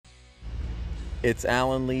It's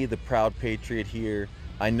Alan Lee, the proud patriot here.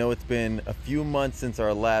 I know it's been a few months since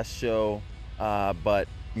our last show, but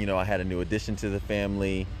I had a new addition to the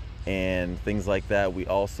family and things like that. We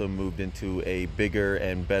also moved into a bigger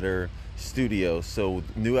and better studio. So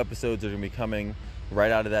new episodes are going to be coming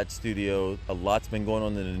right out of that studio. A lot's been going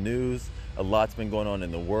on in the news, a lot's been going on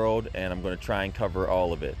in the world, and I'm going to try and cover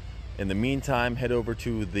all of it. In the meantime, head over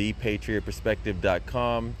to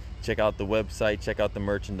thepatriotperspective.com, check out the website, check out the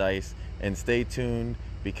merchandise, and stay tuned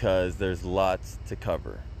because there's lots to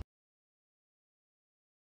cover.